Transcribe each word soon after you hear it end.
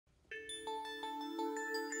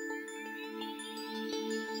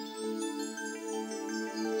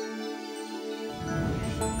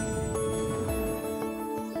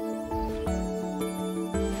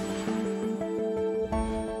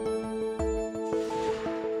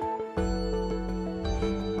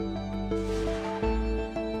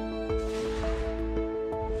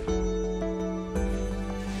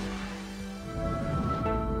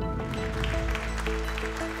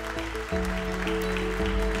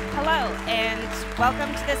and welcome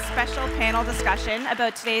to this special panel discussion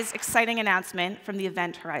about today's exciting announcement from the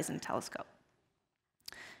Event Horizon Telescope.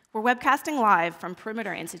 We're webcasting live from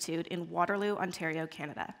Perimeter Institute in Waterloo, Ontario,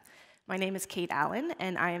 Canada. My name is Kate Allen,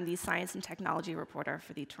 and I am the Science and Technology reporter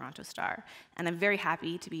for the Toronto Star, and I'm very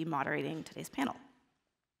happy to be moderating today's panel.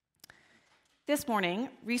 This morning,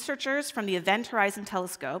 researchers from the Event Horizon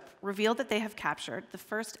Telescope revealed that they have captured the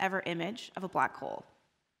first ever image of a black hole.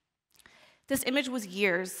 This image was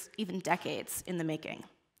years, even decades, in the making.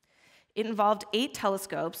 It involved 8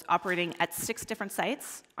 telescopes operating at 6 different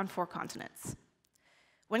sites on 4 continents.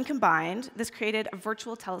 When combined, this created a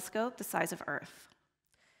virtual telescope the size of Earth.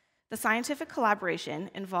 The scientific collaboration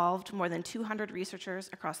involved more than 200 researchers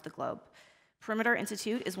across the globe. Perimeter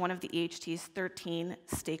Institute is one of the EHT's 13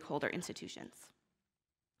 stakeholder institutions.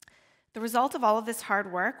 The result of all of this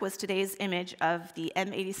hard work was today's image of the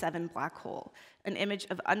M87 black hole, an image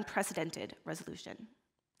of unprecedented resolution.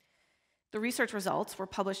 The research results were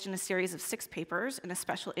published in a series of 6 papers in a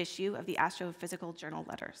special issue of the Astrophysical Journal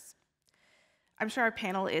Letters. I'm sure our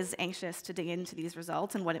panel is anxious to dig into these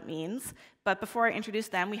results and what it means, but before I introduce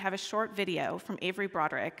them, we have a short video from Avery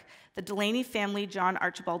Broderick, the Delaney Family John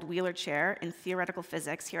Archibald Wheeler Chair in Theoretical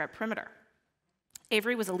Physics here at Perimeter.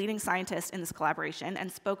 Avery was a leading scientist in this collaboration and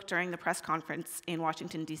spoke during the press conference in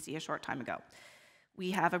Washington, D.C. a short time ago.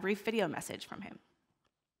 We have a brief video message from him.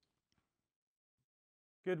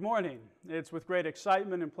 Good morning. It's with great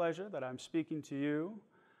excitement and pleasure that I'm speaking to you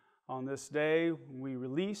on this day. We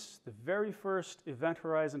release the very first Event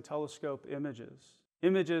Horizon Telescope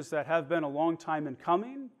images that have been a long time in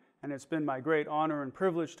coming, and it's been my great honor and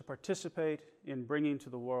privilege to participate in bringing to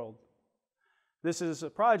the world. This is a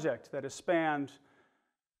project that has spanned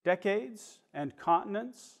decades and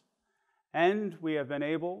continents, and we have been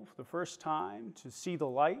able, for the first time, to see the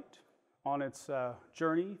light on its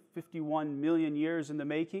journey, 51 million years in the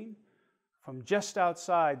making, from just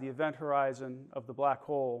outside the event horizon of the black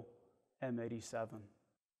hole M87.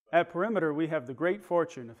 At Perimeter, we have the great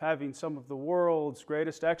fortune of having some of the world's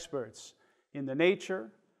greatest experts in the nature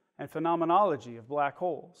and phenomenology of black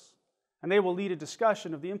holes, and they will lead a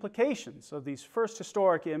discussion of the implications of these first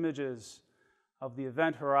historic images of the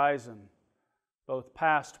event horizon, both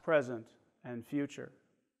past, present, and future.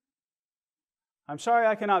 I'm sorry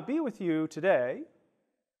I cannot be with you today,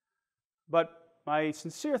 but my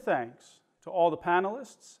sincere thanks to all the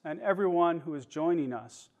panelists and everyone who is joining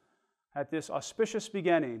us at this auspicious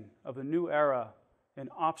beginning of a new era in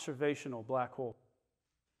observational black hole.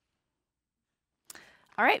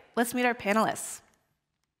 All right, let's meet our panelists.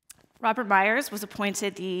 Robert Myers was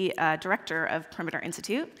appointed the director of Perimeter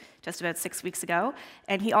Institute just about 6 weeks ago,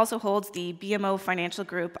 and he also holds the BMO Financial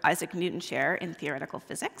Group Isaac Newton Chair in Theoretical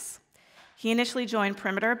Physics. He initially joined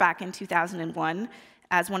Perimeter back in 2001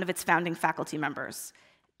 as one of its founding faculty members.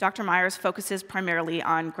 Dr. Myers focuses primarily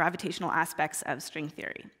on gravitational aspects of string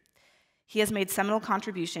theory. He has made seminal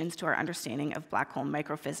contributions to our understanding of black hole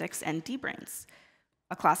microphysics and D-branes,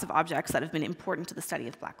 a class of objects that have been important to the study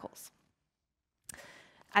of black holes.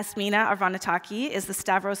 Asmina Arvanitaki is the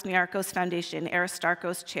Stavros Niarchos Foundation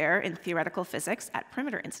Aristarchos Chair in Theoretical Physics at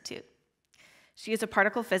Perimeter Institute. She is a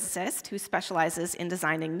particle physicist who specializes in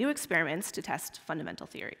designing new experiments to test fundamental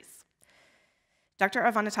theories. Dr.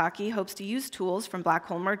 Arvanitaki hopes to use tools from black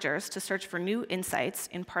hole mergers to search for new insights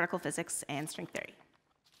in particle physics and string theory.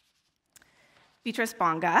 Beatrice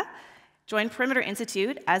Bonga joined Perimeter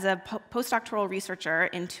Institute as a postdoctoral researcher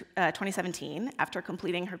in 2017 after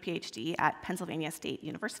completing her PhD at Pennsylvania State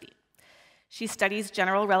University. She studies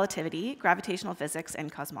general relativity, gravitational physics,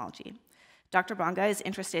 and cosmology. Dr. Bonga is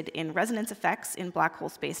interested in resonance effects in black hole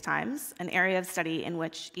spacetimes, an area of study in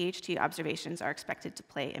which EHT observations are expected to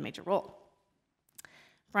play a major role.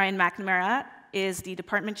 Brian McNamara is the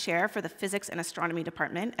department chair for the Physics and Astronomy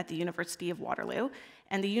Department at the University of Waterloo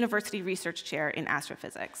and the University Research Chair in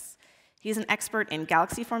Astrophysics. He's an expert in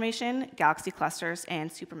galaxy formation, galaxy clusters,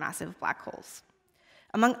 and supermassive black holes.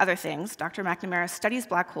 Among other things, Dr. McNamara studies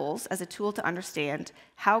black holes as a tool to understand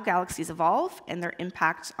how galaxies evolve and their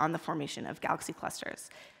impact on the formation of galaxy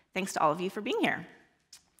clusters. Thanks to all of you for being here.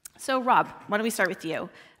 So Rob, why don't we start with you?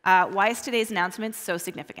 Why is today's announcement so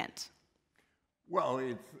significant? Well,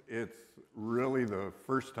 it's really the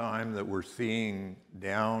first time that we're seeing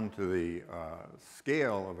down to the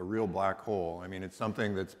scale of a real black hole. I mean, it's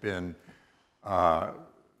something that's been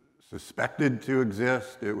suspected to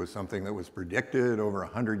exist. It was something that was predicted over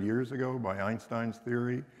 100 years ago by Einstein's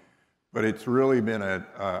theory. But it's really been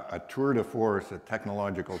a tour de force, a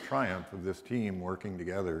technological triumph of this team working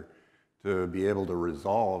together to be able to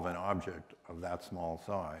resolve an object of that small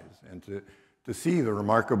size. And to see the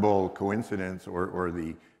remarkable coincidence or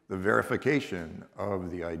the the verification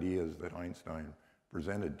of the ideas that Einstein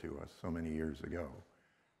presented to us so many years ago.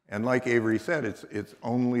 And like Avery said, it's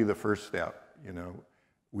only the first step. You know,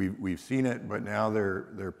 we've seen it, but now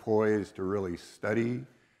they're poised to really study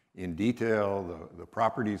in detail the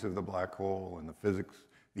properties of the black hole and the physics,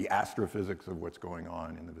 the astrophysics of what's going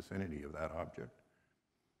on in the vicinity of that object.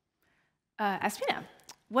 Aspina,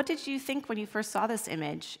 what did you think when you first saw this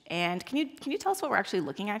image? And can you tell us what we're actually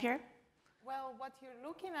looking at here? Well, what you're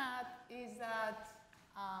looking at is that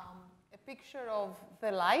a picture of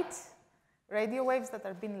the light, radio waves that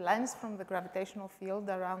are being lensed from the gravitational field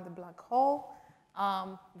around the black hole.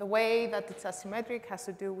 The way that it's asymmetric has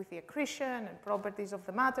to do with the accretion and properties of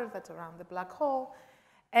the matter that's around the black hole.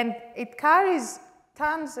 And it carries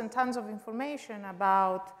tons and tons of information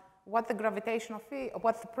about what the gravitational field,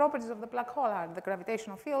 what the properties of the black hole are, the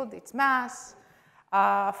gravitational field, its mass.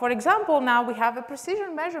 For example, now we have a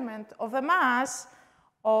precision measurement of the mass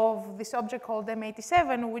of this object called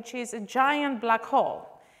M87, which is a giant black hole.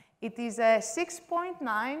 It is a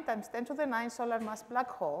 6.9 times 10 to the 9 solar mass black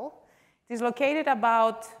hole. It is located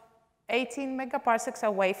about 18 megaparsecs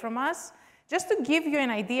away from us. Just to give you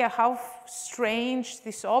an idea how strange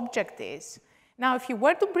this object is. Now, if you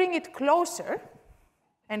were to bring it closer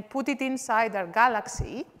and put it inside our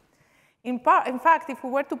galaxy, in fact, if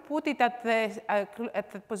we were to put it at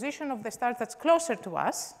the position of the star that's closer to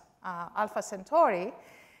us, Alpha Centauri,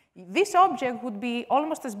 this object would be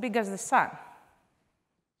almost as big as the sun.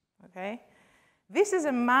 Okay? This is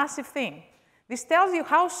a massive thing. This tells you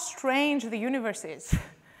how strange the universe is.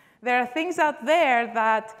 There are things out there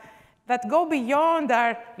that go beyond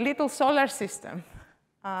our little solar system.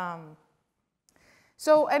 And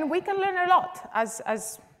we can learn a lot.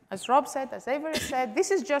 As Rob said, as Avery said,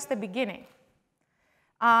 this is just the beginning.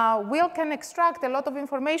 We can extract a lot of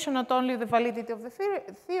information, not only the validity of the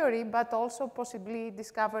theory, but also possibly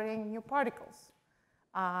discovering new particles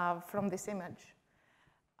from this image.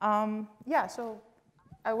 Yeah, so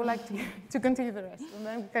I would like to continue the rest, and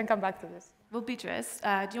then we can come back to this. Well, Beatrice,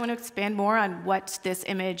 do you want to expand more on what this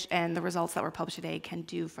image and the results that were published today can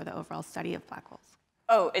do for the overall study of black holes?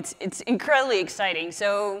 Oh, it's incredibly exciting.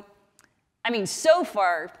 So, I mean, so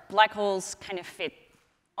far, black holes kind of fit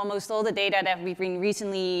almost all the data that we've been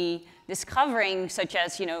recently discovering, such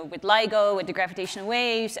as, you know, with LIGO, with the gravitational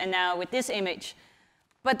waves, and now with this image.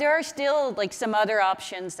 But there are still like some other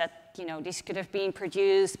options that, you know, these could have been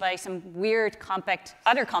produced by some weird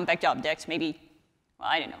other compact objects, maybe, well,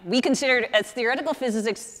 I don't know. We consider, as theoretical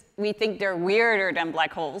physicists, we think they're weirder than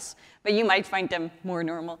black holes, but you might find them more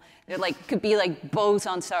normal. They're like, could be like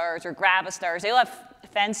boson stars or gravastars. They all have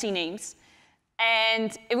fancy names.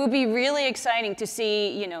 And it would be really exciting to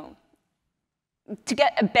see, you know, to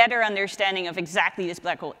get a better understanding of exactly this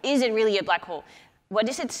black hole. Is it really a black hole? What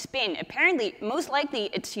is its spin? Apparently, most likely,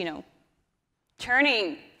 it's, you know,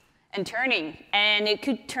 turning and turning, and it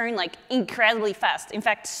could turn like incredibly fast. In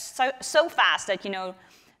fact, so fast that, you know,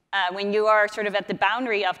 when you are sort of at the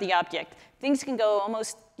boundary of the object, things can go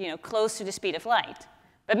almost, you know, close to the speed of light.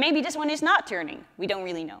 But maybe this one is not turning. We don't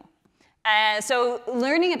really know. So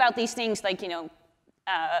learning about these things, like, you know,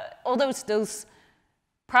 all those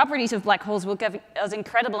properties of black holes will give us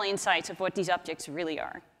incredible insights of what these objects really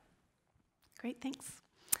are. Great, thanks.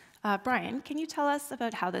 Brian, can you tell us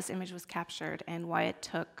about how this image was captured and why it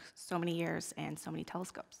took so many years and so many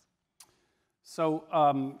telescopes? So,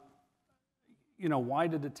 you know, why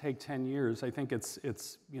did it take 10 years? I think it's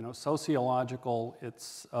you know, sociological,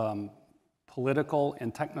 it's political,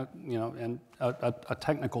 and a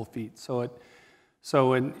technical feat.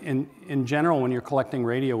 So in general, when you're collecting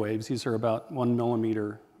radio waves, these are about 1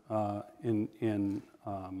 millimeter in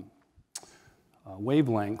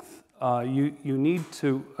wavelength. You need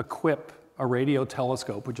to equip a radio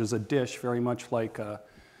telescope, which is a dish very much like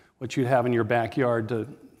what you'd have in your backyard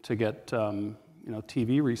to get you know,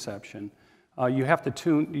 TV reception. You have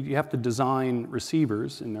to design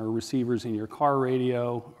receivers, and there are receivers in your car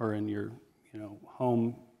radio or in your, you know,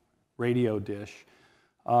 home radio dish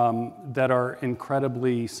that are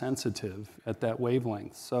incredibly sensitive at that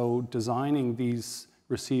wavelength. So designing these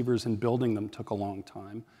receivers and building them took a long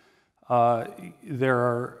time. There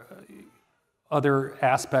are other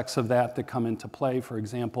aspects of that come into play. For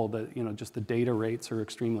example, that, you know, just the data rates are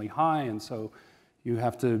extremely high, and so you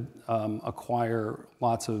have to acquire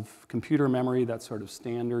lots of computer memory. That's sort of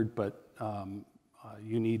standard, but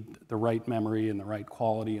you need the right memory and the right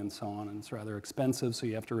quality and so on, and it's rather expensive, so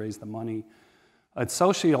you have to raise the money. It's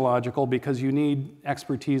sociological because you need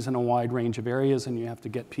expertise in a wide range of areas, and you have to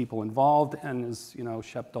get people involved, and as, you know,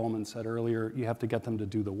 Shep Dolman said earlier, you have to get them to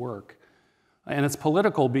do the work. And it's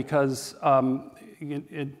political because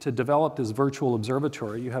to develop this virtual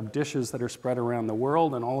observatory, you have dishes that are spread around the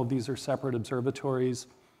world, and all of these are separate observatories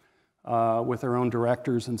with their own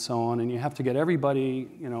directors and so on. And you have to get everybody,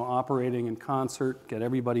 operating in concert, get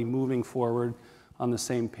everybody moving forward on the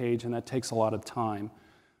same page, and that takes a lot of time.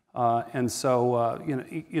 And so,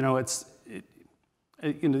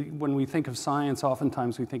 when we think of science,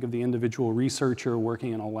 oftentimes we think of the individual researcher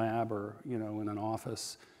working in a lab or, in an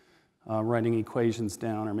office, writing equations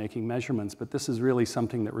down or making measurements. But this is really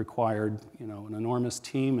something that required, an enormous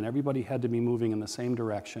team, and everybody had to be moving in the same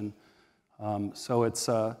direction. So it's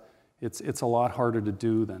a lot harder to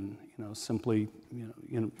do than, simply,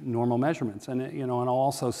 normal measurements. And, and I'll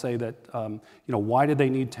also say that, why did they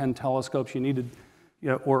need 10 telescopes? You needed,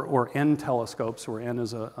 or N telescopes, where N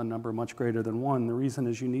is a number much greater than 1. The reason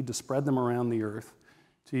is you need to spread them around the Earth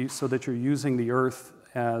so that you're using the Earth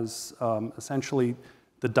as essentially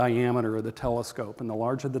the diameter of the telescope. And the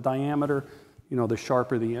larger the diameter, the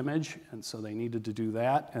sharper the image. And so they needed to do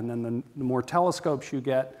that. And then the more telescopes you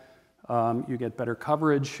get better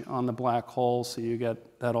coverage on the black hole, so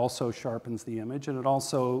that also sharpens the image, and it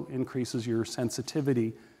also increases your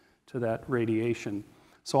sensitivity to that radiation.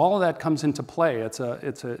 So all of that comes into play. It's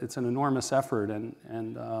an enormous effort, and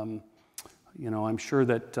I'm sure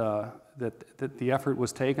that that the effort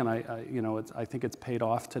was taken. I think it's paid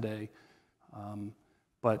off today,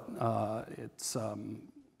 but it's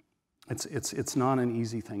not an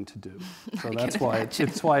easy thing to do. So that's why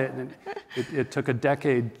it took a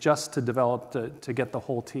decade just to develop to get the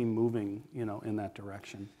whole team moving, in that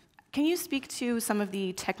direction. Can you speak to some of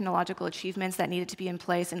the technological achievements that needed to be in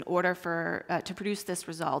place in order to produce this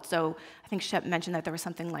result? So I think Shep mentioned that there was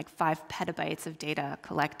something like 5 petabytes of data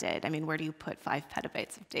collected. I mean, where do you put 5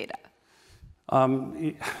 petabytes of data?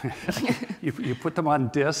 You put them on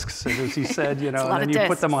disks, and as he said, and then you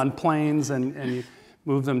put them on planes, and you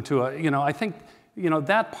move them to I think,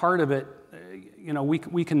 that part of it,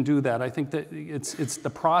 we can do that. I think that it's the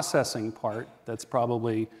processing part that's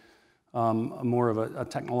probably more of a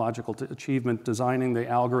technological achievement, designing the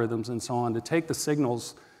algorithms and so on to take the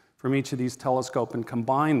signals from each of these telescopes and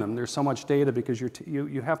combine them. There's so much data because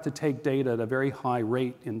you have to take data at a very high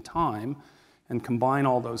rate in time and combine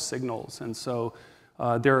all those signals. And so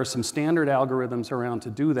there are some standard algorithms around to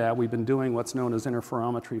do that. We've been doing what's known as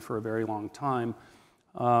interferometry for a very long time.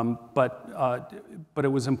 But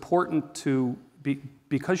it was important to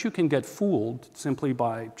because you can get fooled simply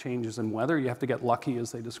by changes in weather. You have to get lucky,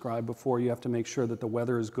 as they described before. You have to make sure that the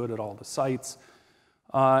weather is good at all the sites.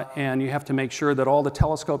 And you have to make sure that all the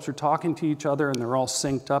telescopes are talking to each other and they're all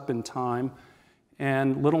synced up in time.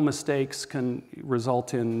 And little mistakes can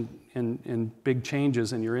result in big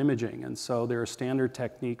changes in your imaging. And so there are standard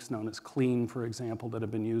techniques known as clean, for example, that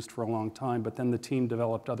have been used for a long time. But then the team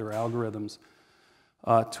developed other algorithms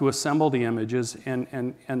to assemble the images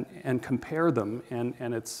and compare them.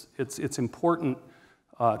 And it's important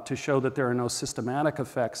to show that there are no systematic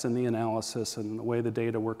effects in the analysis and the way the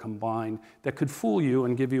data were combined that could fool you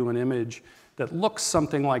and give you an image that looks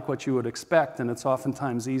something like what you would expect. And it's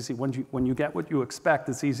oftentimes easy, when you get what you expect,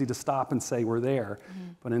 it's easy to stop and say, we're there. Mm-hmm.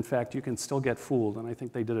 But in fact, you can still get fooled. And I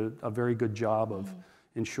think they did a very good job of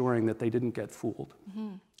ensuring that they didn't get fooled.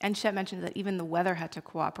 Mm-hmm. And Shep mentioned that even the weather had to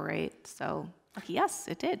cooperate. So yes,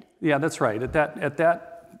 it did. Yeah, that's right. At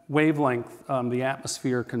that wavelength, the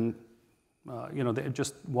atmosphere can,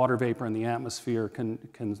 just water vapor in the atmosphere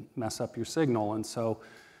can mess up your signal. And so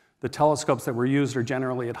the telescopes that were used are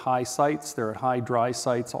generally at high sites. They're at high dry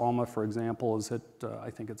sites. ALMA, for example, is at,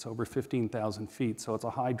 I think it's over 15,000 feet. So it's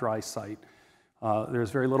a high dry site.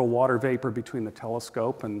 There's very little water vapor between the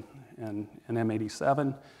telescope and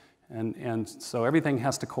M87. And so everything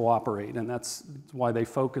has to cooperate, and that's why they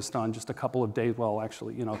focused on just a couple of days, well,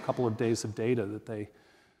 actually, a couple of days of data that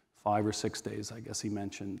 5 or 6 days, I guess he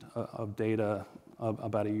mentioned, of data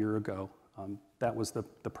about a year ago. That was the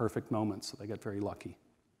perfect moment, so they got very lucky.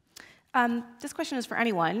 This question is for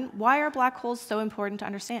anyone. Why are black holes so important to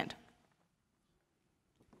understand?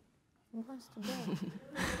 Who wants to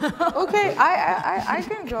go? Okay, I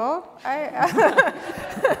can go.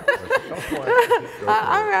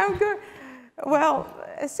 I'm good. Well,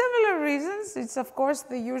 several reasons. It's, of course,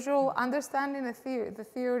 the usual understanding the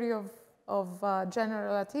theory of general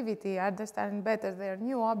relativity, understanding better their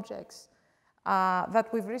new objects that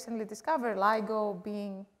we've recently discovered, LIGO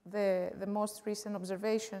being the most recent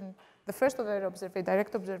observation, the first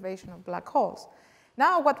direct observation of black holes.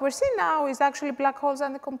 Now, what we're seeing now is actually black holes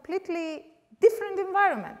in a completely different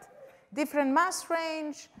environment, different mass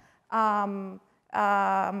range,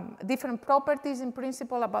 different properties in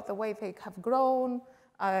principle about the way they have grown,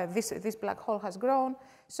 this black hole has grown.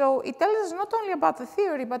 So it tells us not only about the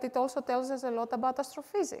theory, but it also tells us a lot about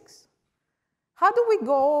astrophysics. How do we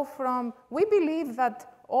go from, we believe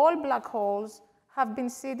that all black holes have been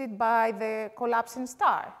seeded by the collapsing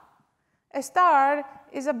star. A star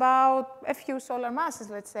is about a few solar masses,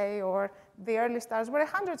 let's say, or the early stars were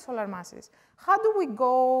 100 solar masses. How do we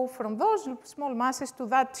go from those small masses to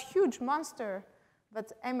that huge monster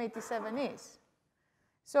that M87 is?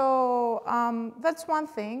 So that's one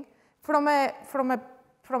thing. From a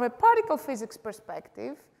particle physics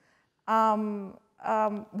perspective,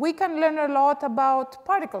 we can learn a lot about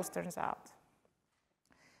particles, turns out.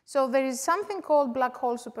 So there is something called black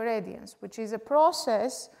hole superradiance, which is a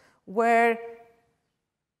process where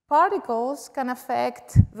particles can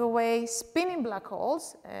affect the way spinning black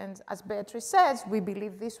holes, and as Beatrice says, we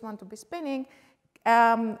believe this one to be spinning.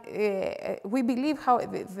 We believe how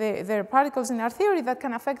there are particles in our theory that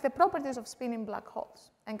can affect the properties of spinning black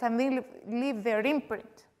holes and can leave their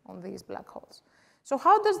imprint on these black holes. So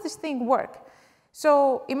how does this thing work?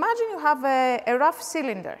 So imagine you have a rough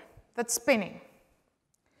cylinder that's spinning.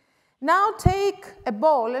 Now take a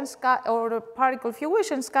ball and or a particle, if you wish,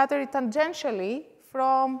 and scatter it tangentially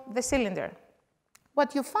from the cylinder.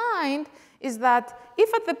 What you find is that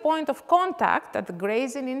if at the point of contact, at the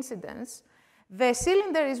grazing incidence, the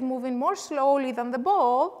cylinder is moving more slowly than the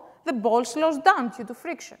ball slows down due to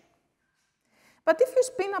friction. But if you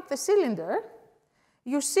spin up the cylinder,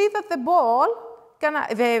 you see that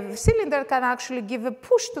the cylinder can actually give a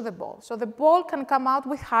push to the ball. So the ball can come out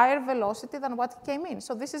with higher velocity than what it came in.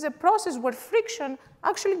 So this is a process where friction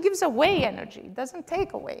actually gives away energy. It doesn't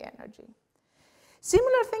take away energy.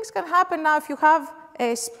 Similar things can happen now if you have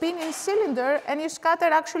a spinning cylinder and you scatter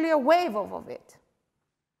actually a wave off of it.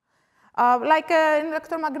 Like an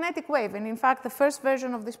electromagnetic wave. And in fact, the first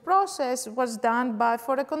version of this process was done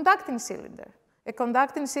for a conducting cylinder. A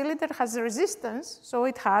conducting cylinder has a resistance, so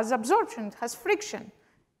it has absorption, it has friction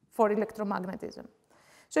for electromagnetism.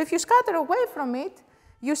 So if you scatter away from it,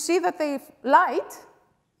 you see that the light,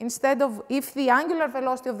 instead of, if the angular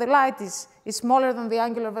velocity of the light is smaller than the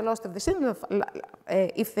angular velocity of the cylinder,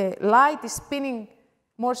 if the light is spinning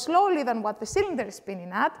more slowly than what the cylinder is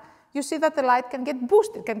spinning at, you see that the light can get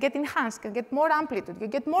boosted, can get enhanced, can get more amplitude, you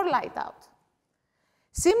get more light out.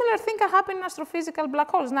 Similar thing can happen in astrophysical black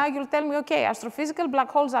holes. Now you'll tell me, okay, astrophysical black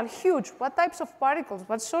holes are huge. What types of particles,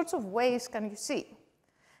 what sorts of waves can you see?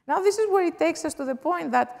 Now this is where it takes us to the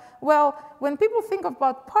point that, well, when people think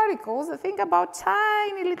about particles, they think about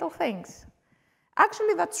tiny little things.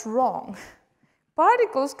 Actually, that's wrong.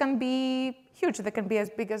 Particles can be huge. They can be as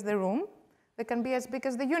big as the room. They can be as big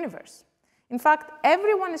as the universe. In fact,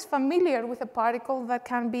 everyone is familiar with a particle that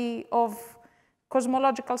can be of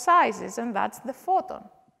cosmological sizes, and that's the photon.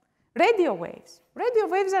 Radio waves. Radio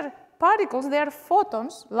waves are particles, they are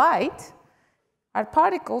photons, light, are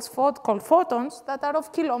particles called photons that are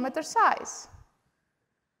of kilometer size.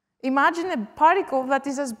 Imagine a particle that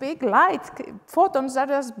is as big, light, photons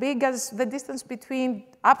are as big as the distance between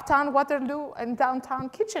uptown Waterloo and downtown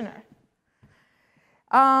Kitchener.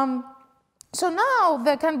 So now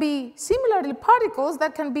there can be similarly particles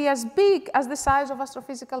that can be as big as the size of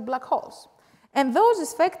astrophysical black holes. And those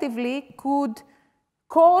effectively could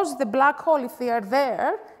cause the black hole, if they are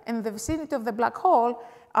there, in the vicinity of the black hole,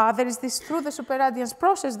 there is this, through the superradiance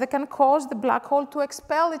process, that can cause the black hole to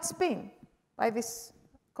expel its spin by this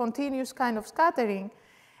continuous kind of scattering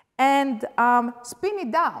and spin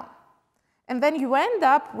it down. And then you end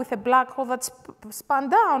up with a black hole that's spun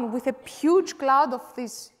down with a huge cloud of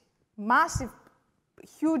these massive,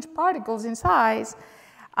 huge particles in size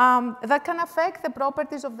that can affect the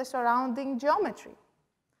properties of the surrounding geometry.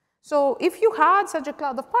 So if you had such a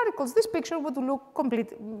cloud of particles, this picture would look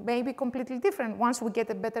maybe completely different once we get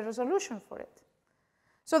a better resolution for it.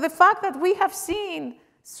 So the fact that we have seen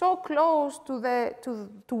so close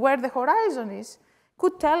to where the horizon is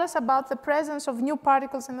could tell us about the presence of new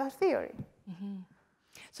particles in our theory. Mm-hmm.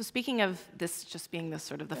 So speaking of this just being the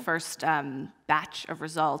sort of the first batch of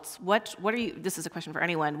results, what are you, this is a question for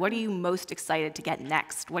anyone, what are you most excited to get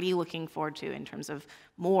next? What are you looking forward to in terms of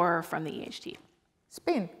more from the EHT?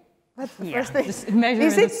 Spin. That's the first thing.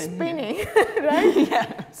 Is it spinning, right?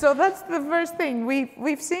 Yeah. So that's the first thing.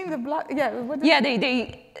 We've seen the black,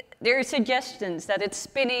 there are suggestions that it's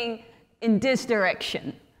spinning in this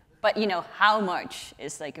direction, but how much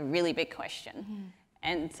is like a really big question. Mm-hmm.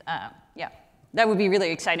 And that would be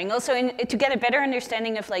really exciting. Also, to get a better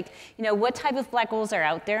understanding of what type of black holes are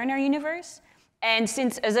out there in our universe. And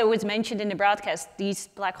since, as it was mentioned in the broadcast, these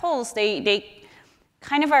black holes, they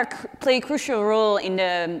kind of play a crucial role in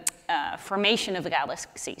the formation of the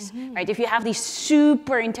galaxies, mm-hmm. right? If you have these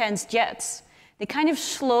super intense jets, they kind of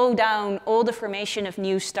slow down all the formation of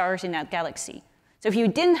new stars in that galaxy. So if you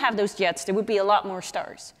didn't have those jets, there would be a lot more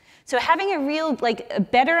stars. So having a real, like, a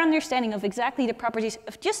better understanding of exactly the properties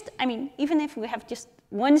of just, I mean, even if we have just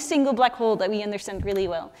one single black hole that we understand really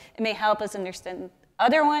well, it may help us understand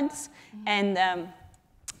other ones, and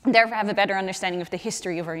therefore have a better understanding of the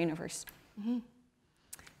history of our universe.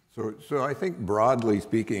 So I think broadly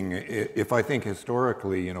speaking, if I think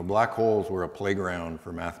historically, you know, black holes were a playground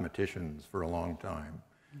for mathematicians for a long time.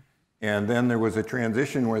 And then there was a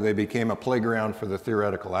transition where they became a playground for the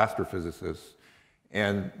theoretical astrophysicists.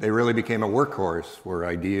 And they really became a workhorse for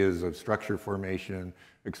ideas of structure formation,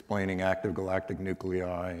 explaining active galactic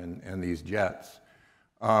nuclei and these jets.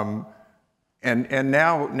 And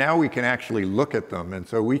now we can actually look at them. And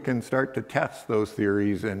so we can start to test those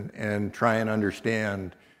theories and try and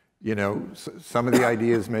understand, you know, some of the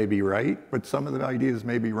ideas may be right, but some of the ideas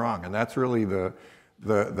may be wrong. And that's really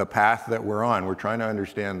the path that we're on. We're trying to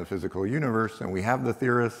understand the physical universe, and we have the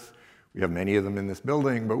theorists. We have many of them in this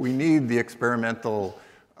building, but we need the experimental,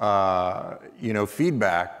 you know,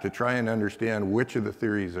 feedback to try and understand which of the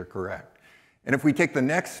theories are correct. And if we take the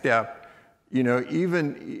next step, you know,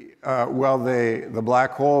 even while the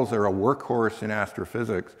black holes are a workhorse in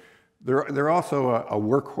astrophysics, they're also a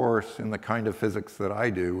workhorse in the kind of physics that I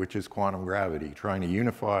do, which is quantum gravity, trying to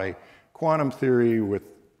unify quantum theory with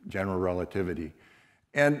general relativity.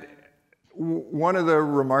 And one of the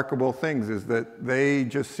remarkable things is that they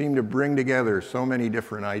just seem to bring together so many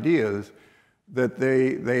different ideas that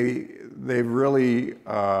they've really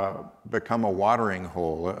become a watering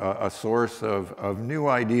hole, a source of new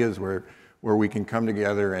ideas where we can come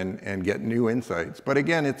together and get new insights. But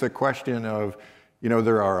again, it's a question of, you know,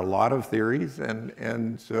 there are a lot of theories,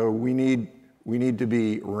 and so we need to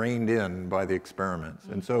be reined in by the experiments.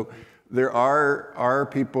 And so there are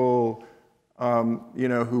people, you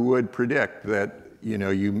know, who would predict that, you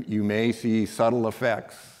know, you may see subtle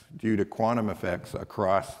effects due to quantum effects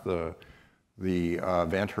across the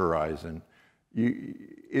event horizon.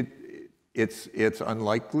 It's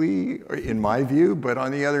unlikely, in my view, but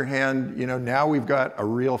on the other hand, you know, now we've got a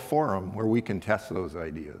real forum where we can test those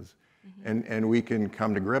ideas, and we can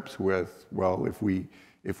come to grips with, well, if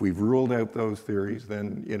we've ruled out those theories,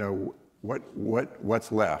 then, you know,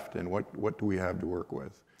 what's left, and what do we have to work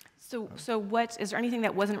with? So what, is there anything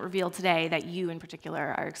that wasn't revealed today that you in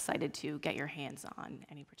particular are excited to get your hands on,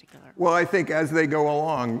 any particular? Well, I think as they go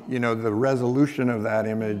along, you know, the resolution of that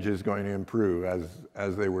image is going to improve.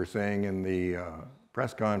 As they were saying in the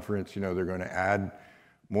press conference, you know, they're going to add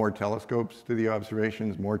more telescopes to the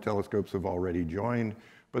observations. More telescopes have already joined,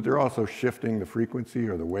 but they're also shifting the frequency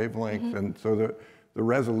or the wavelength. And so the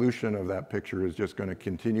resolution of that picture is just going to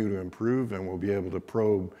continue to improve, and we'll be able to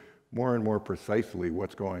probe more and more precisely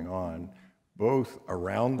what's going on, both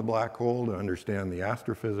around the black hole to understand the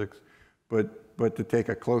astrophysics, but to take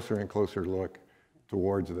a closer and closer look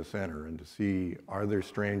towards the center and to see, are there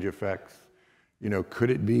strange effects? You know, could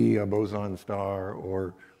it be a boson star,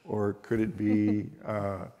 or could it be,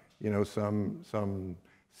 you know, some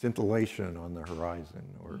scintillation on the horizon,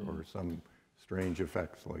 or some strange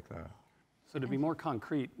effects like that? So to be more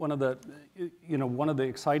concrete, one of the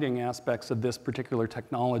exciting aspects of this particular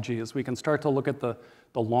technology is we can start to look at the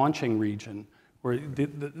launching region, where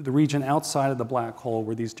the region outside of the black hole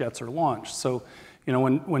where these jets are launched. So, you know,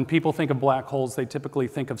 when people think of black holes, they typically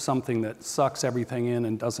think of something that sucks everything in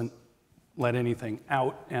and doesn't let anything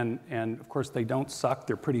out. And of course, they don't suck.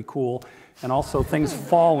 They're pretty cool. And also, things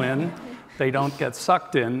fall in. They don't get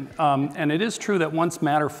sucked in. And it is true that once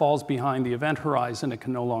matter falls behind the event horizon, it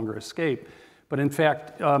can no longer escape. But in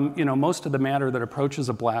fact, you know, most of the matter that approaches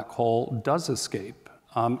a black hole does escape.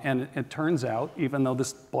 And it turns out, even though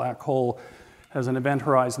this black hole has an event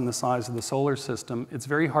horizon the size of the solar system, it's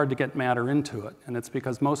very hard to get matter into it. And it's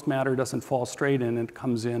because most matter doesn't fall straight in, it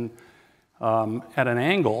comes in at an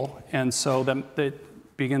angle. And so that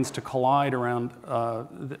it begins to collide around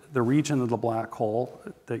the region of the black hole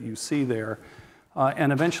that you see there.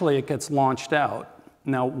 And eventually it gets launched out.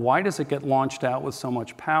 Now, why does it get launched out with so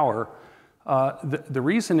much power? The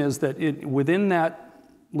reason is that within that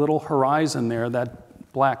little horizon there,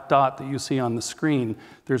 that black dot that you see on the screen,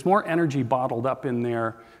 there's more energy bottled up in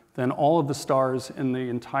there than all of the stars in the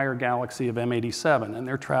entire galaxy of M87, and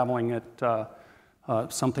they're traveling at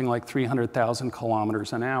something like 300,000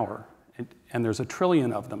 kilometers an hour, and there's a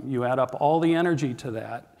trillion of them. You add up all the energy to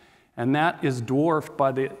that, and that is dwarfed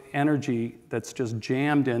by the energy that's just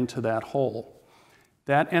jammed into that hole.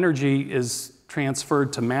 That energy is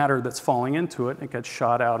transferred to matter that's falling into it, and it gets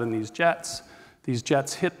shot out in these jets. These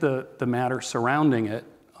jets hit the matter surrounding it,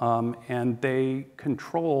 and they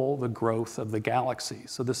control the growth of the galaxy.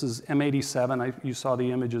 So this is M87, you saw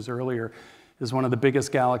the images earlier, is one of the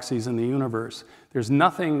biggest galaxies in the universe. There's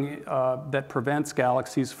nothing that prevents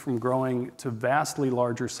galaxies from growing to vastly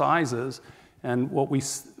larger sizes, and what we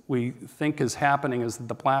think is happening is that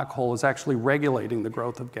the black hole is actually regulating the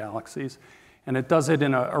growth of galaxies, and it does it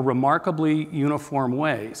in a remarkably uniform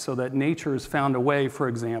way, so that nature has found a way, for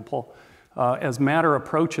example, as matter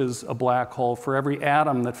approaches a black hole, for every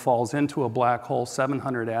atom that falls into a black hole,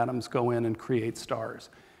 700 atoms go in and create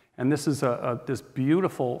stars. And this is this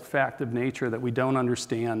beautiful fact of nature that we don't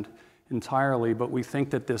understand entirely, but we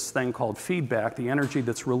think that this thing called feedback, the energy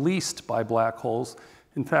that's released by black holes,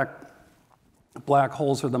 in fact, black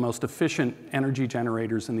holes are the most efficient energy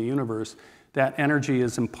generators in the universe. That energy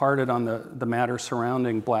is imparted on the matter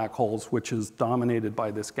surrounding black holes, which is dominated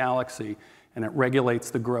by this galaxy, and it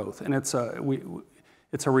regulates the growth. And it's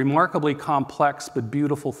a remarkably complex but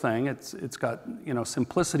beautiful thing. It's got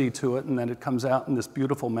simplicity to it, and then it comes out in this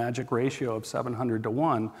beautiful magic ratio of 700 to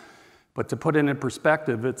 1. But to put it in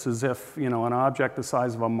perspective, it's as if an object the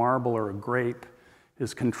size of a marble or a grape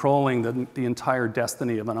is controlling the entire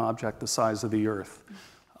destiny of an object the size of the Earth.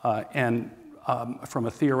 From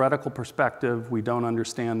a theoretical perspective, we don't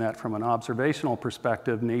understand that. From an observational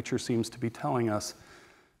perspective, nature seems to be telling us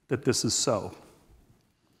that this is so.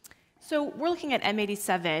 So we're looking at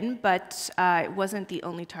M87, but it wasn't the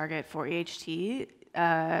only target for EHT.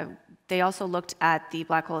 They also looked at the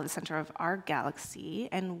black hole at the center of our galaxy.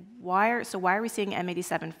 And why are we seeing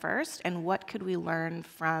M87 first? And what could we learn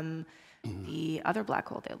from the other black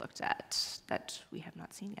hole they looked at that we have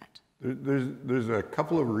not seen yet? There's a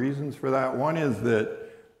couple of reasons for that. One is that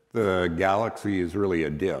the galaxy is really a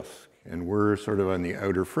disk, and we're sort of on the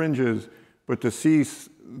outer fringes. But to see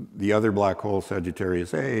the other black hole,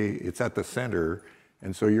 Sagittarius A, it's at the center,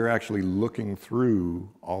 and so you're actually looking through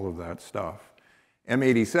all of that stuff.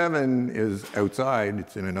 M87 is outside,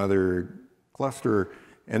 it's in another cluster,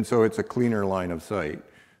 and so it's a cleaner line of sight.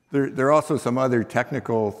 There are also some other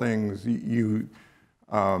technical things. In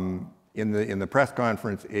the press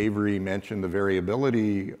conference, Avery mentioned the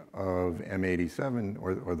variability of M87,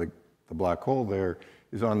 or the black hole there,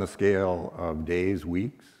 is on the scale of days,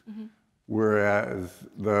 weeks. Mm-hmm. Whereas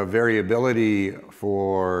the variability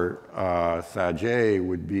for Sag A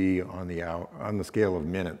would be on the scale of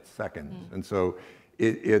minutes, seconds. Mm. And so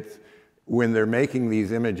it's when they're making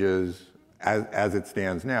these images, as it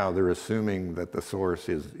stands now, they're assuming that the source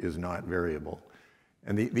is not variable.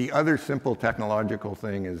 And the other simple technological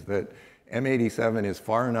thing is that M87 is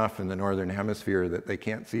far enough in the northern hemisphere that they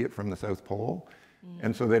can't see it from the South Pole. Mm.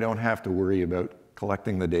 And so they don't have to worry about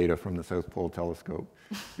collecting the data from the South Pole telescope,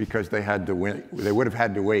 because they would have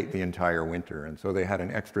had to wait the entire winter, and so they had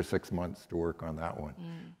an extra 6 months to work on that one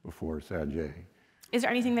before Sag A. Is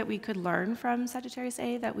there anything that we could learn from Sagittarius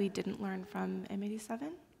A that we didn't learn from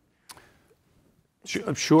M87?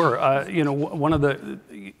 Sure. One of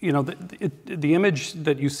the image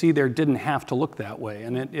that you see there didn't have to look that way,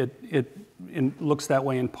 and it looks that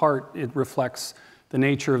way in part. It reflects the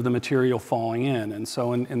nature of the material falling in. And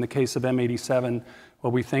so in the case of M87,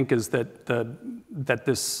 what we think is that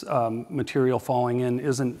this material falling in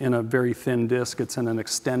isn't in a very thin disk, it's in an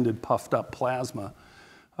extended puffed up plasma.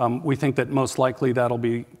 We think that most likely that'll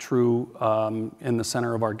be true in the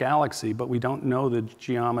center of our galaxy, but we don't know the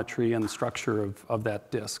geometry and the structure of that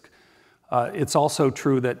disk. It's also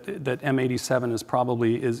true that M87 is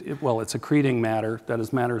probably, it's accreting matter, that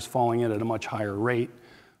is, matter is falling in at a much higher rate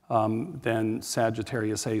than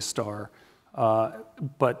Sagittarius A star.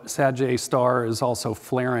 But Sag A star is also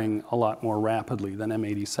flaring a lot more rapidly than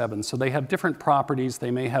M87. So they have different properties.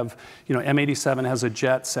 They may have, M87 has a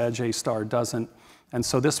jet, Sag A star doesn't. And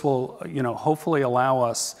so this will, hopefully allow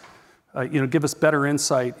us, give us better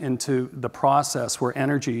insight into the process where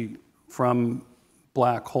energy from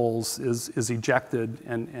black holes is ejected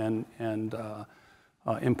and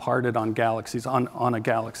imparted on galaxies on a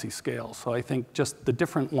galaxy scale. So I think just the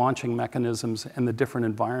different launching mechanisms and the different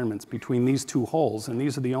environments between these two holes, and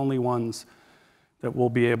these are the only ones that we'll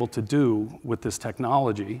be able to do with this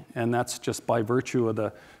technology, and that's just by virtue of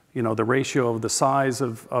the ratio of the size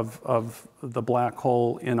of the black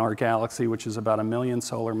hole in our galaxy, which is about 1 million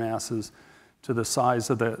solar masses, to the size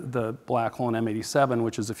of the black hole in M87,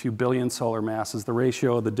 which is a few billion solar masses. The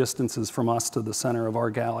ratio of the distances from us to the center of our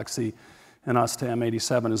galaxy and us to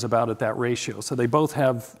M87 is about at that ratio. So they both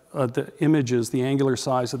have the images, the angular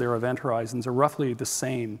size of their event horizons are roughly the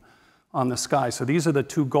same on the sky. So these are the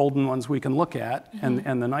two golden ones we can look at. Mm-hmm.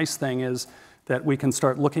 And the nice thing is that we can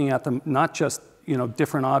start looking at them, not just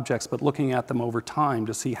different objects, but looking at them over time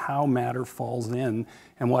to see how matter falls in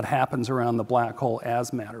and what happens around the black hole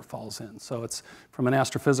as matter falls in. So it's, from an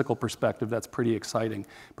astrophysical perspective, that's pretty exciting.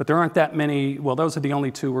 But there aren't that many, well, those are the only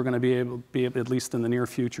two we're going to be able to, at least in the near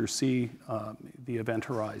future, see the event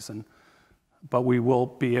horizon. But we will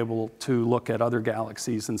be able to look at other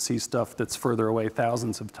galaxies and see stuff that's further away,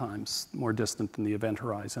 thousands of times more distant than the event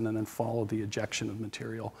horizon, and then follow the ejection of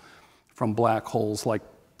material from black holes like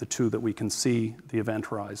the two that we can see the event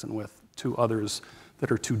horizon with, to others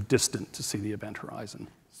that are too distant to see the event horizon.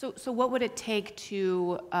 So what would it take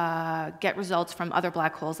to get results from other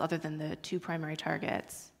black holes other than the two primary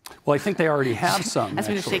targets? Well, I think they already have some. As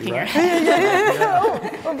we were shaking right? your head.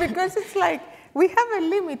 Oh, because it's like, we have a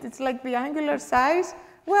limit. It's like the angular size.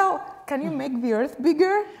 Well, can you make the Earth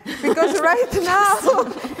bigger? Because right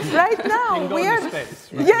now we are.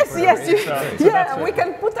 Space, right? Yes, we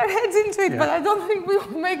can put our heads into it, but I don't think we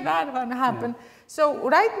will make that one happen. Yeah. So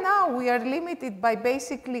right now we are limited by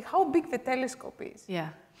basically how big the telescope is. Yeah.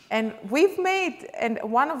 And we've made, and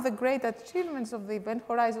one of the great achievements of the Event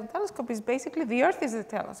Horizon Telescope is basically the Earth is a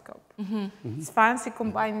telescope. It's fancy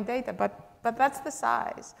combining data, but that's the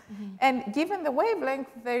size. And given the wavelength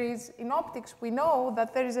there is in optics, we know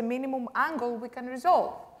that there is a minimum angle we can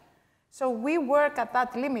resolve. So we work at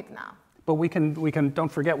that limit now. But we can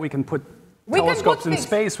don't forget, we can put telescopes in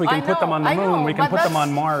space, we can put them on the moon, we can put them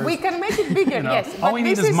on Mars. We can make it bigger, yes. All we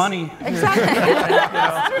need is money. Exactly.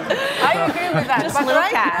 I agree with that. Just a little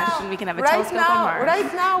cash, and we can have a telescope on Mars.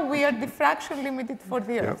 Right now, we are diffraction limited for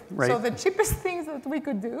the Earth. Right. So the cheapest things that we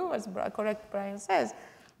could do, as correct Brian says,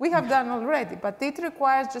 we have done already. But it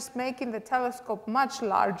requires just making the telescope much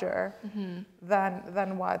larger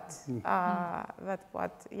than what, so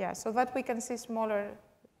that we can see smaller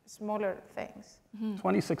things.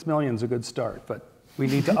 26 million is a good start, but we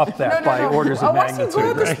need to up that by orders of magnitude. Once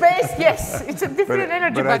you go to space, yes, it's a different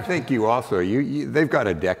energy. But I think you also, they've got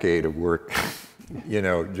a decade of work,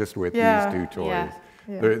 just with these two toys.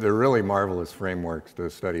 Yeah. They're really marvelous frameworks to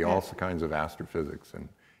study all kinds of astrophysics and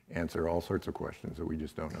answer all sorts of questions that we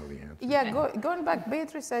just don't know the answer. Yeah, going back,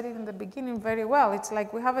 Beatrice said it in the beginning very well. It's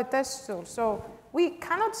like we have a test tool. So we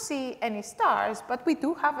cannot see any stars, but we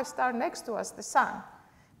do have a star next to us, the sun.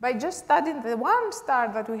 By just studying the one star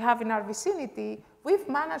that we have in our vicinity, we've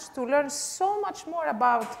managed to learn so much more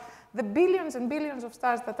about the billions and billions of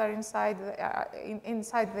stars that are inside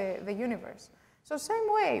the universe. So same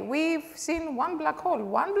way, we've seen one black hole.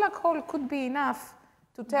 One black hole could be enough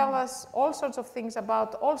to tell us all sorts of things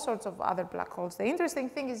about all sorts of other black holes. The interesting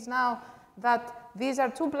thing is now that these are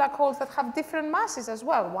two black holes that have different masses as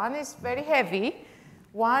well. One is very heavy.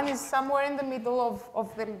 One is somewhere in the middle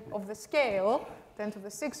of the scale, 10 to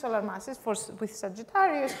the 6 solar masses with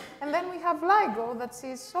Sagittarius, and then we have LIGO that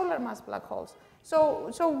sees solar mass black holes.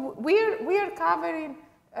 So we are covering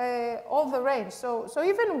all the range. So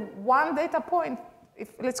even one data point,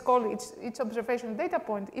 let's call it each observation data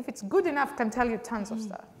point, if it's good enough, can tell you tons of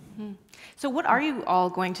stuff. So what are you all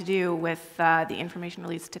going to do with the information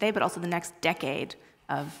released today, but also the next decade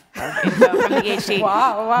of info from the EHT?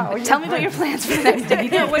 Wow. Tell me about your plans for the next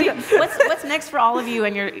decade. What's next for all of you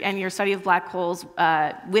and your study of black holes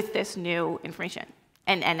with this new information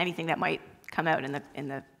and anything that might come out in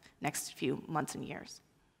the next few months and years?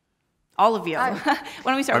 All of you. Why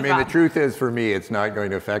don't we start with Rob? The truth is, for me, it's not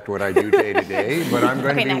going to affect what I do day to day, but I'm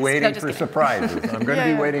going to be waiting for surprises. I'm going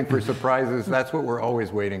to be waiting for surprises. That's what we're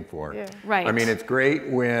always waiting for. Yeah. Right. I mean, it's great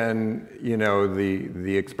when,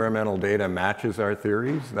 the experimental data matches our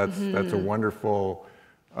theories. That's a wonderful,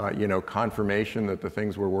 confirmation that the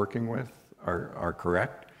things we're working with are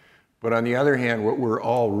correct. But on the other hand, what we're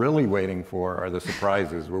all really waiting for are the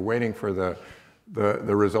surprises. We're waiting for the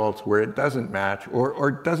results where it doesn't match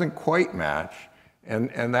or doesn't quite match,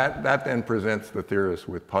 and that then presents the theorists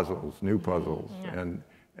with puzzles, new puzzles,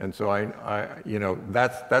 and so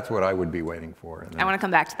that's what I would be waiting for. I want to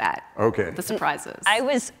come back to that. Okay. The surprises. I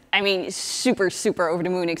was, super over the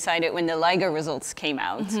moon excited when the LIGO results came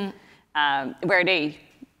out, where they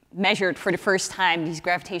measured for the first time these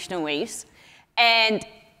gravitational waves, and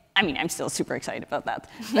I'm still super excited about that,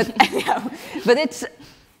 but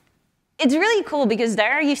it's really cool because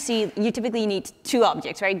there you typically need two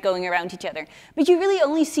objects, right, going around each other. But you really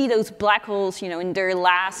only see those black holes, in their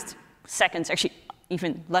last seconds, actually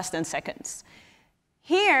even less than seconds.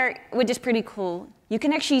 Here, which is pretty cool, you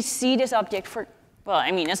can actually see this object for,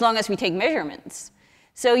 as long as we take measurements.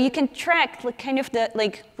 So you can track what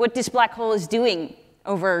this black hole is doing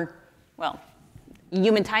over,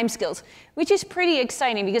 human timescales, which is pretty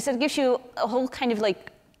exciting because it gives you a whole kind of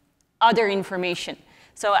other information.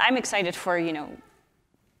 So I'm excited for,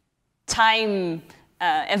 time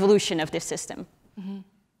evolution of this system.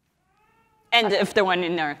 And of the one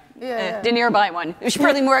in our, the nearby one, which is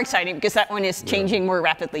probably more exciting because that one is changing more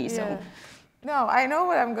rapidly. So. No, I know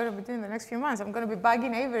what I'm going to be doing the next few months. I'm going to be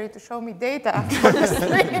bugging Avery to show me data for the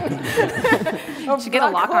screen. You should get a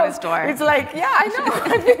lock on his door. It's like, yeah, I know.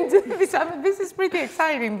 I've been doing this. I mean, this is pretty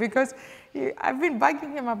exciting because I've been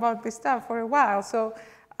bugging him about this stuff for a while. So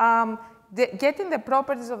getting the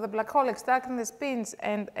properties of the black hole, extracting the spins,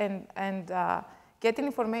 and getting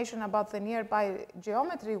information about the nearby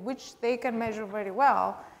geometry, which they can measure very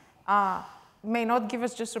well, may not give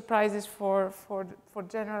us just surprises for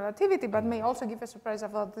general relativity, but may also give us surprise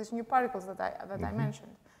about these new particles that I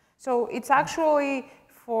mentioned. So it's actually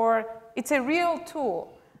it's a real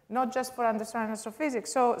tool, not just for understanding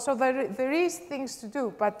astrophysics. So there is things to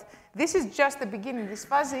do, but this is just the beginning. This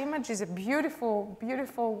fuzzy image is a beautiful,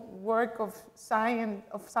 beautiful work of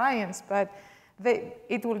science, but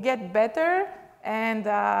it will get better, and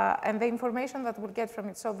the information that we'll get from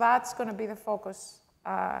it. So that's going to be the focus.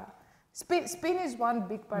 Spin is one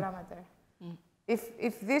big parameter.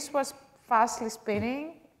 If this was fastly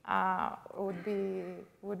spinning,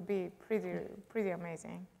 would be pretty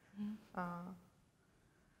amazing.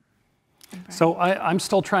 So I'm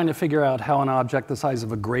still trying to figure out how an object the size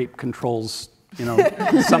of a grape controls,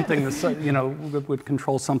 something would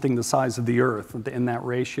control something the size of the Earth in that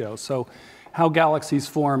ratio. So how galaxies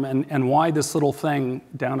form and why this little thing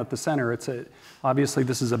down at the center. Obviously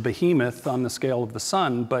this is a behemoth on the scale of the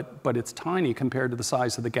sun, but it's tiny compared to the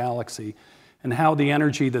size of the galaxy. And how the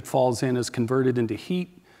energy that falls in is converted into heat,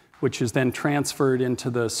 which is then transferred into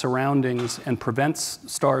the surroundings and prevents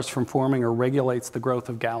stars from forming or regulates the growth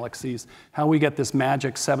of galaxies. How we get this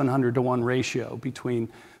magic 700-to-1 ratio between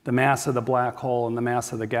the mass of the black hole and the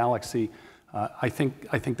mass of the galaxy. I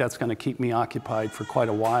think that's going to keep me occupied for quite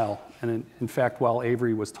a while. And in fact, while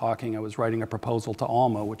Avery was talking, I was writing a proposal to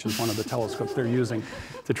ALMA, which is one of the telescopes they're using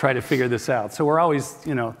to try to figure this out. So we're always,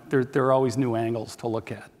 there are always new angles to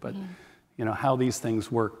look at. But how these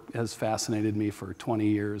things work has fascinated me for 20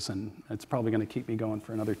 years, and it's probably going to keep me going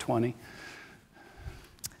for another 20.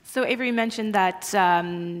 So Avery mentioned that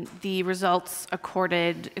the results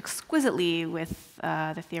accorded exquisitely with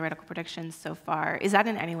the theoretical predictions so far. Is that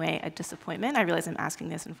in any way a disappointment? I realize I'm asking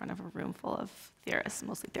this in front of a room full of theorists,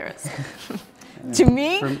 mostly theorists. To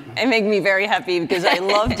me, it makes me very happy because I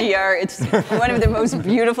love GR. It's one of the most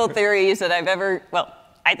beautiful theories that I've ever, well,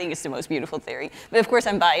 I think it's the most beautiful theory. But of course,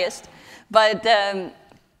 I'm biased. But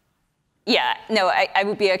yeah, no, I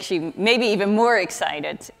would be actually maybe even more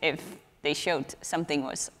excited if they showed something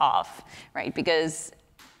was off, right? Because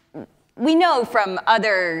we know from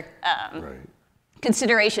other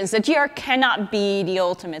considerations that GR cannot be the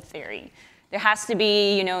ultimate theory. There has to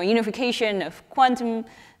be, unification of quantum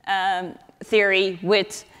theory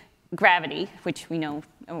with gravity, which we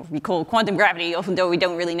call quantum gravity, even though we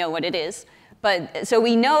don't really know what it is. But so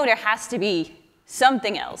we know there has to be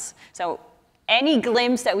something else. So any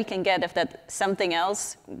glimpse that we can get of that something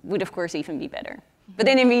else would, of course, even be better. But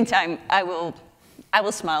in the meantime, I will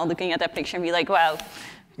smile looking at that picture and be like, wow,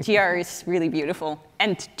 GR is really beautiful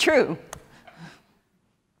and true.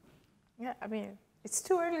 Yeah, I mean, it's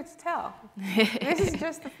too early to tell. This is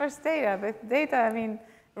just the first data. The data, I mean,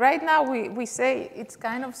 right now we say it's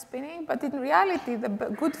kind of spinning, but in reality, the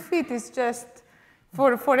good fit is just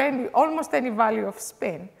for almost any value of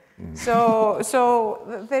spin. So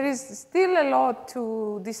there is still a lot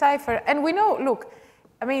to decipher. And we know, look,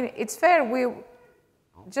 I mean, it's fair.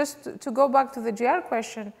 Just to go back to the GR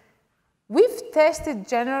question, we've tested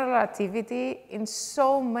general relativity in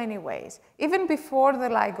so many ways. Even before the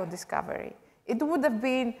LIGO discovery, it would have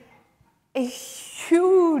been a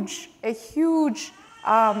huge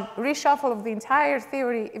reshuffle of the entire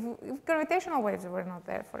theory if gravitational waves were not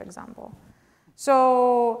there, for example.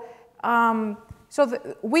 So,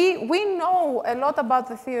 we know a lot about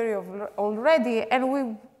the theory already,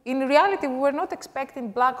 and in reality, we were not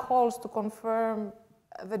expecting black holes to confirm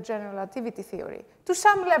the general relativity theory. To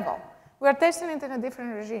some level, we are testing it in a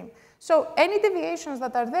different regime. So any deviations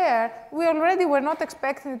that are there, we already were not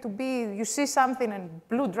expecting it to be, you see something and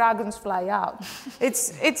blue dragons fly out. You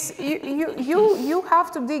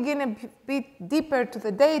have to dig in a bit deeper to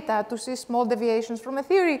the data to see small deviations from a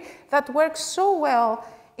theory that works so well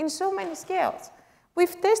in so many scales.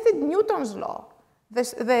 We've tested Newton's law.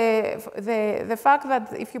 The fact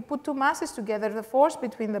that if you put two masses together, the force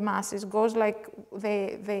between the masses goes like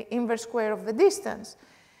the inverse square of the distance.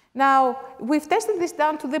 Now, we've tested this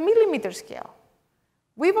down to the millimeter scale.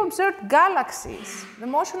 We've observed galaxies, the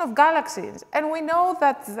motion of galaxies, and we know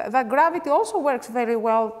that gravity also works very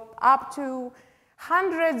well up to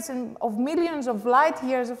hundreds of millions of light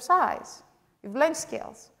years of size, with length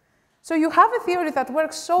scales. So you have a theory that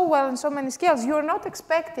works so well in so many scales, you're not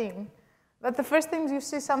expecting that the first thing you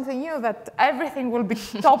see something new, that everything will be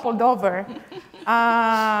toppled over.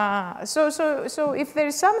 So if there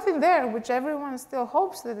is something there, which everyone still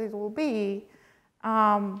hopes that it will be,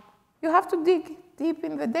 you have to dig deep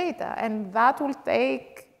in the data, and that will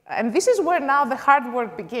take, and this is where now the hard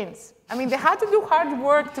work begins. I mean, they had to do hard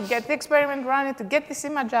work to get the experiment running, to get this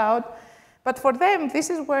image out, but for them, this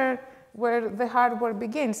is where the hard work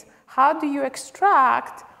begins. How do you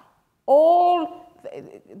extract all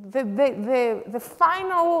the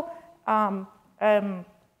final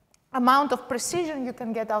amount of precision you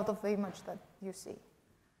can get out of the image that you see?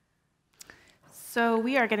 So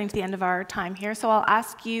we are getting to the end of our time here, so I'll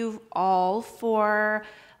ask you all, for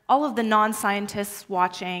all of the non-scientists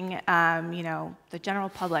watching, you know, the general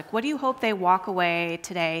public, what do you hope they walk away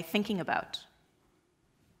today thinking about?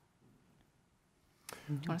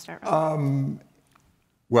 Do you want to start, Rob?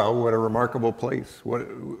 Well, what a remarkable place. What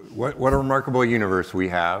a remarkable universe we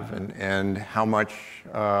have, and how much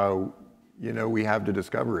you know, we have to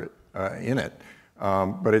discover it in it.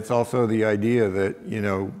 But it's also the idea that, you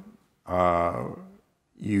know,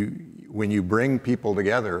 when you bring people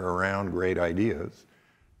together around great ideas,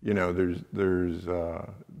 you know, there's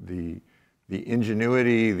the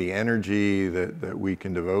ingenuity, the energy that we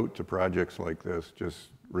can devote to projects like this just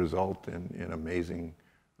result in amazing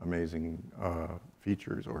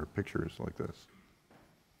features or pictures like this.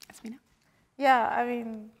 Yeah, I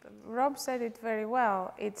mean, Rob said it very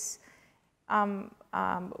well. It's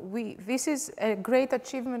this is a great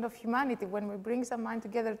achievement of humanity when we bring some mind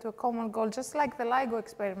together to a common goal, just like the LIGO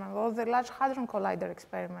experiment or the Large Hadron Collider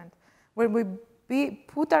experiment, where we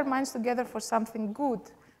put our minds together for something good,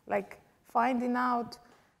 like finding out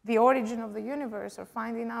the origin of the universe or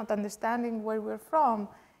finding out, understanding where we're from,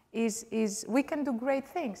 we can do great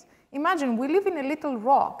things. Imagine, we live in a little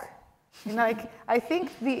rock. You know, like, I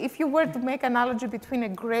think if you were to make an analogy between a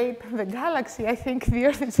grape and the galaxy, I think the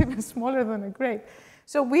Earth is even smaller than a grape.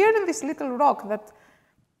 So we are in this little rock that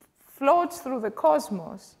floats through the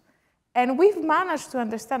cosmos, and we've managed to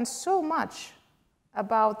understand so much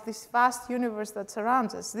about this vast universe that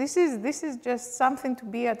surrounds us. This is just something to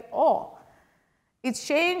be at awe. It's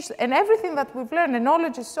changed, and everything that we've learned, and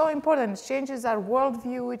knowledge is so important. It changes our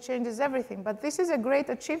worldview, it changes everything. But this is a great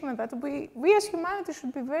achievement that we as humanity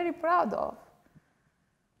should be very proud of.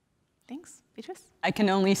 Thanks. Beatrice? I can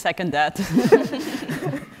only second that.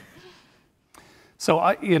 So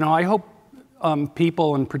I hope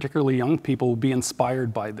people, and particularly young people, will be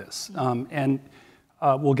inspired by this, and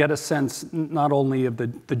will get a sense not only of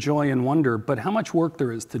the joy and wonder, but how much work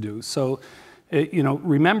there is to do. So,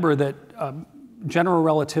 remember that general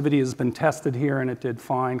relativity has been tested here, and it did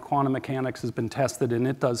fine. Quantum mechanics has been tested, and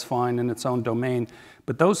it does fine in its own domain.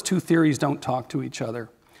 But those two theories don't talk to each other.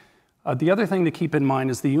 The other thing to keep in mind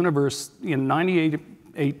is the universe,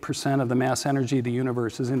 98% of the mass energy of the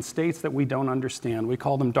universe is in states that we don't understand. We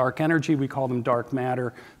call them dark energy, we call them dark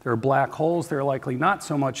matter. There are black holes, they're likely not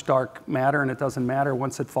so much dark matter, and it doesn't matter.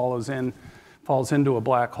 Once it falls into a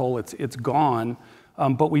black hole, it's gone.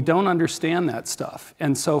 But we don't understand that stuff.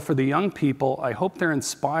 And so for the young people, I hope they're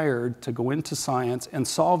inspired to go into science and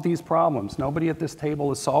solve these problems. Nobody at this table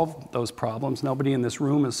has solved those problems. Nobody in this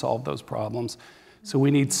room has solved those problems. So we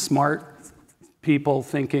need smart people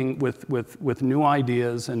thinking with new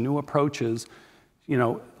ideas and new approaches,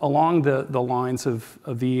 along the lines of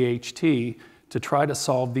the EHT to try to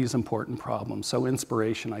solve these important problems. So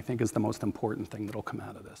inspiration, I think, is the most important thing that'll come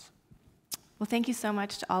out of this. Well, thank you so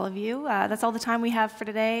much to all of you. That's all the time we have for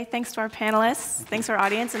today. Thanks to our panelists, thanks to our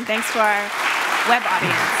audience, and thanks to our web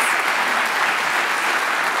audience.